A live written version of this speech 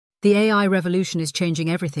The AI revolution is changing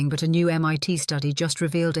everything, but a new MIT study just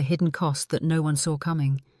revealed a hidden cost that no one saw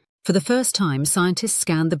coming. For the first time, scientists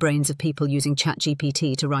scanned the brains of people using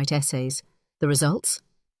ChatGPT to write essays. The results?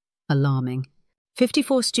 Alarming.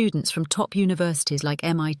 54 students from top universities like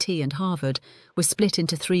MIT and Harvard were split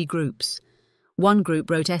into 3 groups. One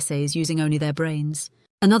group wrote essays using only their brains.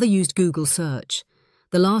 Another used Google search.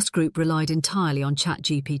 The last group relied entirely on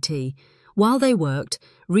ChatGPT. While they worked,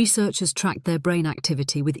 researchers tracked their brain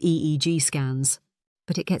activity with EEG scans.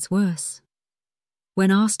 But it gets worse.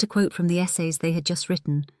 When asked to quote from the essays they had just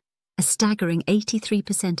written, a staggering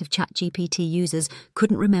 83% of ChatGPT users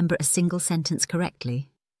couldn't remember a single sentence correctly.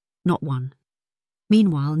 Not one.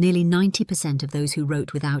 Meanwhile, nearly 90% of those who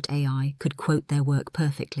wrote without AI could quote their work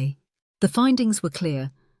perfectly. The findings were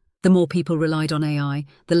clear. The more people relied on AI,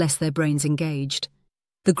 the less their brains engaged.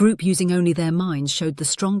 The group using only their minds showed the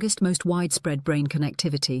strongest, most widespread brain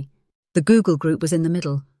connectivity. The Google group was in the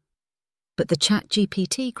middle. But the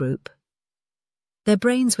ChatGPT group? Their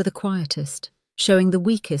brains were the quietest, showing the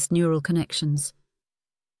weakest neural connections.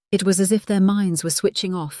 It was as if their minds were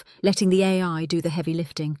switching off, letting the AI do the heavy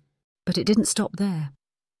lifting. But it didn't stop there.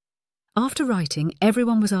 After writing,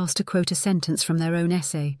 everyone was asked to quote a sentence from their own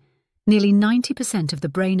essay. Nearly 90% of the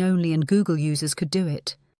brain-only and Google users could do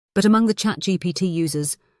it. But among the ChatGPT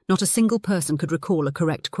users, not a single person could recall a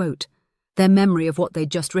correct quote. Their memory of what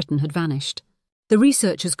they'd just written had vanished. The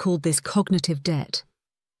researchers called this cognitive debt.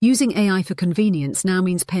 Using AI for convenience now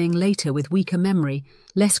means paying later with weaker memory,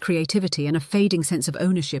 less creativity, and a fading sense of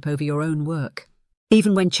ownership over your own work.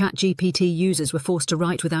 Even when ChatGPT users were forced to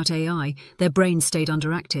write without AI, their brains stayed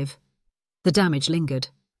underactive. The damage lingered.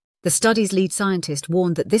 The study's lead scientist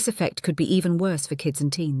warned that this effect could be even worse for kids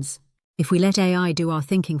and teens. If we let AI do our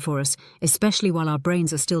thinking for us, especially while our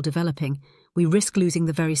brains are still developing, we risk losing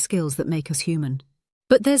the very skills that make us human.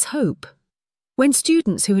 But there's hope. When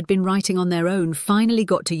students who had been writing on their own finally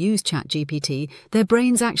got to use ChatGPT, their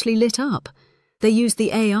brains actually lit up. They used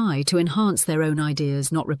the AI to enhance their own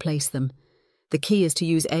ideas, not replace them. The key is to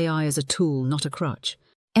use AI as a tool, not a crutch.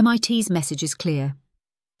 MIT's message is clear.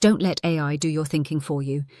 Don't let AI do your thinking for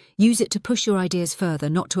you. Use it to push your ideas further,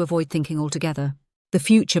 not to avoid thinking altogether. The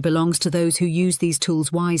future belongs to those who use these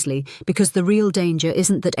tools wisely, because the real danger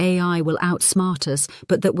isn't that AI will outsmart us,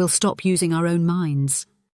 but that we'll stop using our own minds.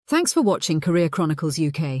 Thanks for watching Career Chronicles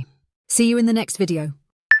UK. See you in the next video.